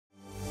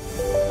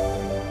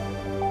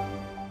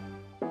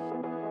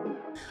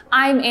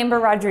I'm Amber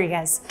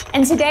Rodriguez,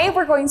 and today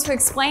we're going to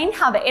explain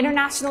how the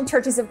International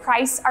Churches of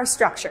Christ are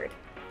structured.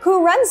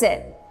 Who runs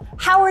it?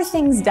 How are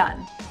things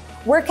done?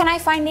 Where can I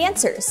find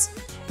answers?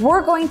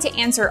 We're going to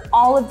answer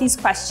all of these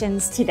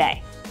questions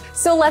today.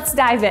 So let's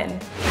dive in.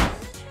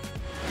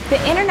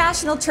 The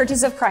International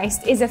Churches of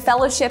Christ is a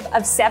fellowship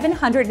of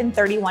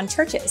 731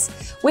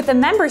 churches with a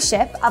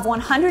membership of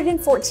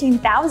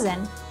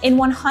 114,000 in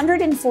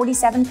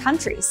 147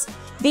 countries.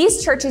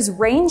 These churches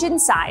range in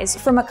size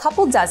from a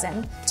couple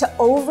dozen to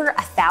over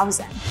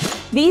 1,000.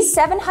 These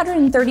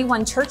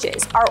 731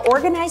 churches are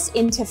organized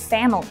into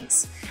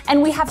families,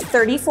 and we have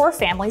 34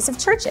 families of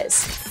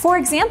churches. For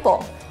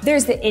example,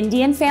 there's the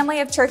Indian family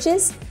of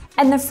churches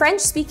and the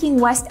French-speaking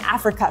West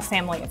Africa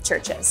family of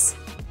churches.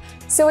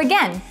 So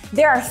again,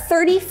 there are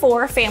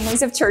 34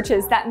 families of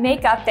churches that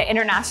make up the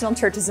International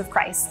Churches of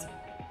Christ.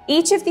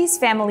 Each of these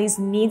families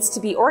needs to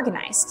be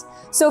organized.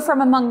 So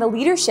from among the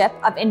leadership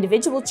of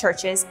individual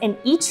churches in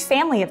each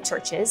family of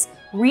churches,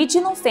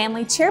 regional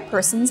family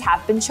chairpersons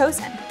have been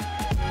chosen.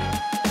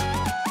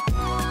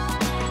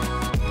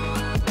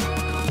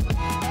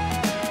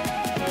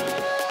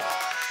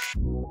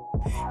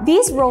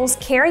 These roles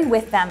carry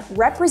with them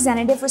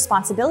representative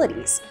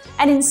responsibilities,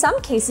 and in some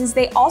cases,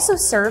 they also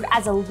serve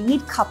as a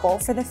lead couple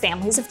for the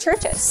families of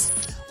churches,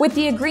 with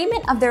the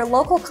agreement of their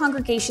local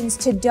congregations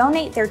to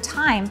donate their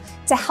time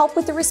to help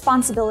with the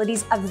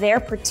responsibilities of their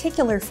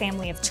particular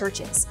family of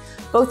churches,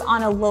 both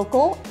on a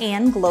local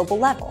and global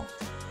level.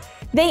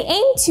 They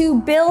aim to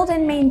build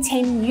and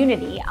maintain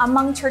unity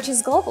among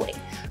churches globally,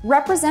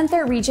 represent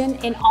their region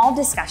in all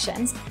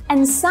discussions,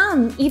 and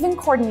some even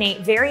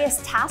coordinate various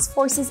task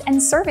forces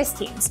and service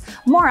teams.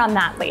 More on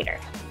that later.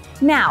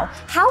 Now,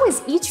 how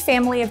is each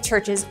family of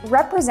churches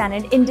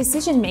represented in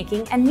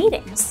decision-making and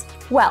meetings?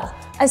 Well,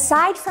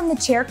 aside from the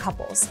chair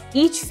couples,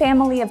 each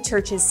family of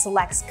churches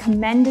selects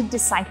commended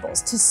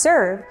disciples to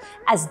serve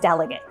as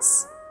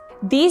delegates.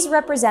 These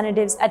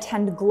representatives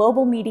attend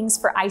global meetings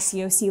for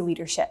ICOC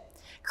leadership,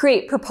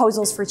 create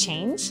proposals for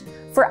change,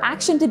 for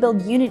action to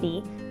build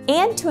unity,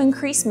 and to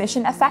increase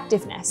mission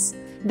effectiveness.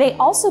 They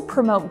also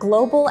promote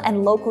global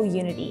and local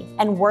unity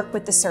and work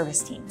with the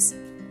service teams.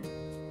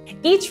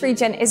 Each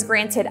region is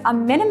granted a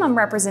minimum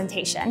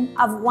representation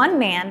of 1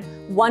 man,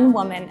 1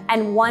 woman,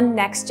 and 1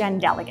 next-gen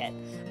delegate.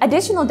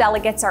 Additional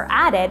delegates are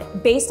added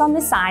based on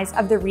the size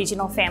of the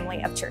regional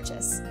family of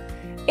churches.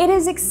 It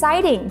is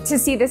exciting to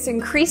see this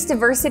increased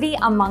diversity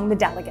among the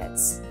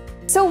delegates.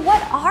 So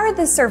what are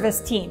the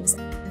service teams?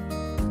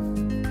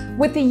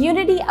 With the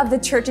unity of the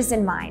churches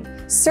in mind,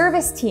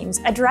 service teams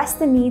address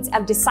the needs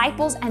of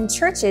disciples and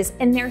churches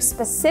in their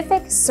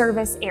specific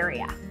service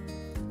area.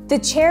 The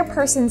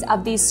chairpersons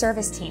of these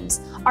service teams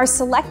are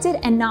selected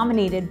and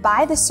nominated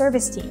by the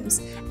service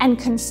teams and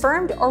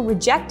confirmed or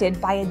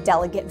rejected by a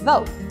delegate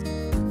vote.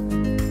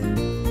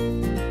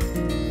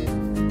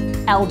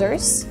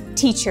 Elders,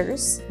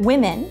 teachers,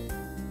 women,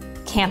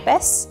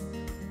 campus,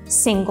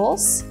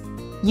 singles,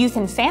 youth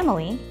and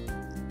family,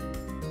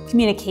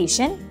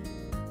 communication,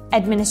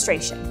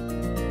 administration.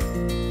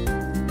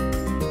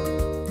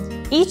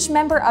 Each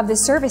member of the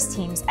service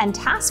teams and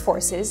task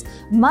forces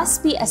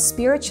must be a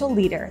spiritual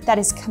leader that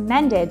is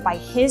commended by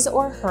his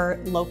or her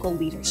local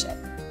leadership.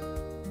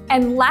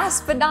 And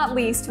last but not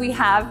least, we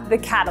have the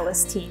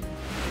catalyst team.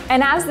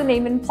 And as the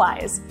name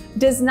implies,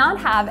 does not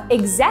have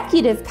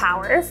executive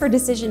power for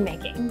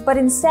decision-making, but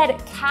instead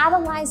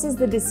catalyzes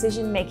the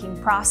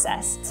decision-making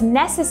process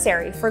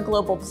necessary for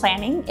global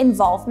planning,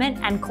 involvement,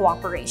 and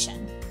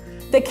cooperation.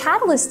 The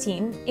catalyst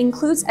team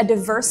includes a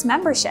diverse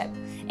membership,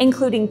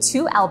 including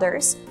 2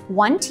 elders,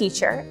 1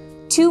 teacher,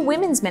 2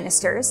 women's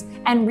ministers,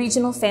 and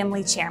regional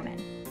family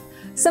chairmen.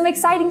 Some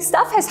exciting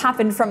stuff has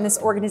happened from this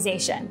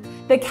organization.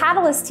 The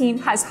Catalyst team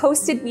has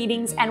hosted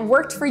meetings and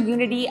worked for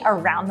unity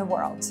around the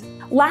world.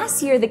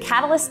 Last year, the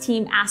Catalyst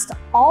team asked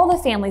all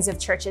the families of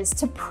churches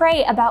to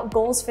pray about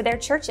goals for their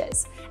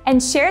churches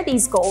and share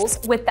these goals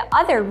with the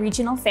other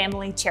regional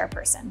family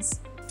chairpersons.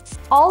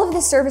 All of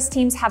the service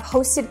teams have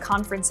hosted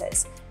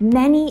conferences,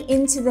 many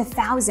into the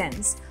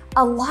thousands.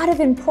 A lot of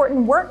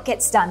important work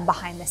gets done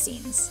behind the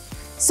scenes.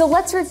 So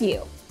let's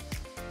review.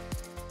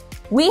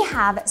 We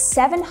have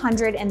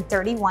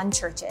 731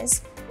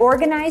 churches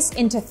organized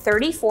into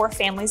 34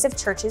 families of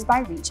churches by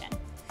region.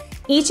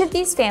 Each of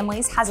these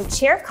families has a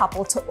chair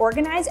couple to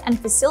organize and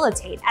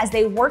facilitate as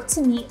they work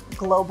to meet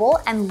global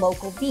and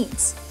local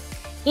needs.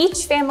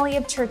 Each family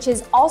of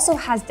churches also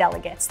has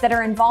delegates that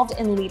are involved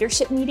in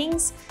leadership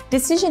meetings,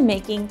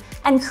 decision-making,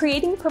 and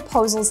creating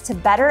proposals to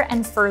better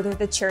and further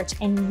the church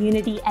in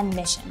unity and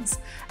missions,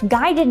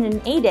 guided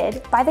and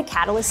aided by the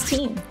Catalyst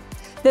team.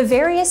 The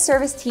various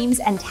service teams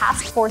and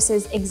task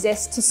forces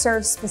exist to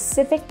serve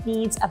specific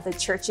needs of the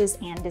churches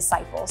and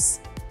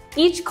disciples.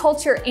 Each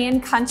culture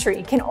and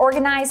country can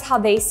organize how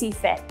they see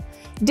fit.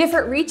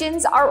 Different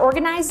regions are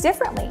organized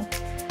differently.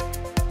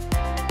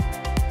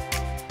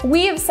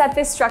 We have set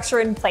this structure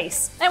in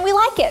place, and we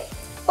like it,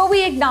 but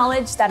we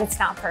acknowledge that it's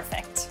not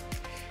perfect.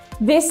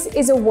 This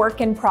is a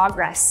work in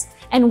progress,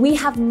 and we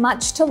have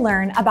much to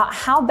learn about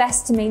how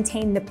best to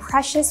maintain the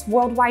precious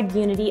worldwide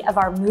unity of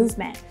our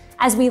movement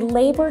as we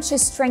labor to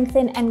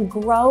strengthen and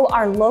grow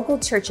our local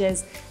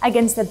churches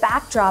against the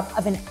backdrop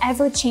of an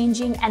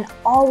ever-changing and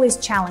always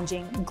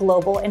challenging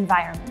global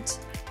environment.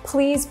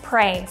 Please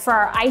pray for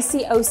our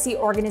ICOC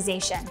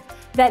organization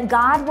that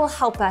God will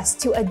help us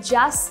to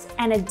adjust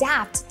and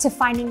adapt to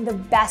finding the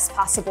best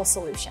possible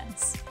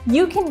solutions.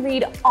 You can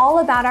read all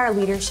about our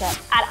leadership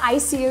at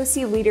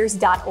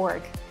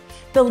icocleaders.org.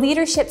 The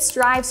leadership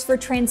strives for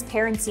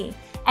transparency,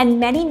 and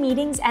many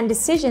meetings and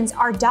decisions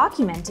are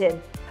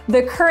documented.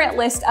 The current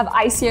list of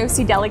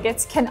ICOC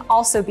delegates can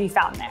also be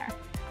found there.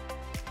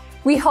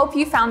 We hope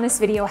you found this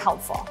video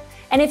helpful.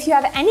 And if you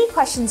have any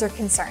questions or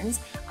concerns,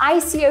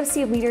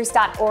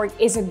 icocleaders.org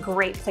is a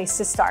great place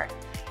to start.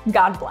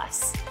 God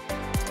bless.